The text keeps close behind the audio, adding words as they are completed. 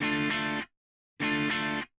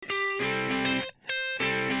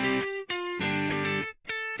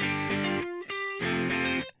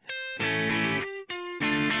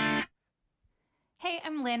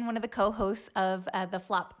I'm Lynn, one of the co-hosts of the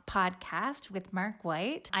Flop podcast with Mark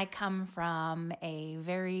White. I come from a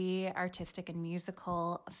very artistic and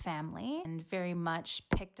musical family and very much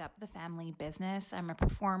picked up the family business. I'm a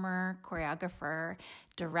performer, choreographer,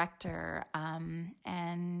 director,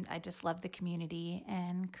 and I just love the community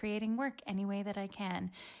and creating work any way that I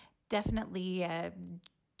can. Definitely a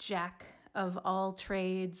jack of all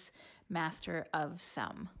trades, master of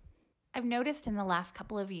some. I've noticed in the last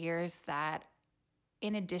couple of years that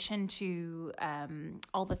in addition to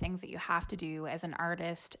all the things that you have to do as an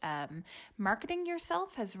artist, marketing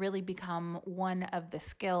yourself has really become one of the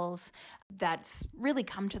skills that's really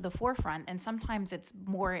come to the forefront. And sometimes it's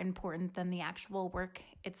more important than the actual work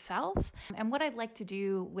itself. And what I'd like to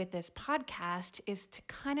do with this podcast is to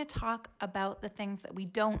kind of talk about the things that we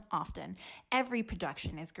don't often. Every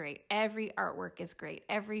production is great. Every artwork is great.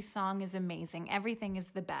 Every song is amazing. Everything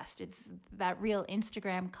is the best. It's that real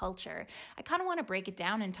Instagram culture. I kind of want to break it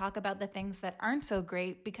down and talk about the things that aren't so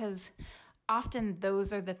great, because often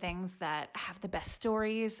those are the things that have the best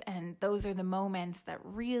stories, and those are the moments that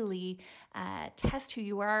really test who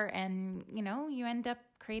you are, and you end up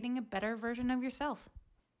creating a better version of yourself.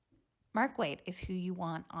 Mark White is who you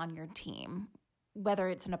want on your team. Whether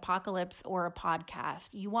it's an apocalypse or a podcast,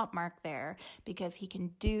 you want Mark there because he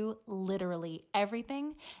can do literally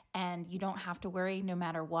everything, and you don't have to worry. No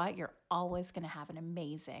matter what, you're always going to have an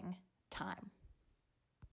amazing time.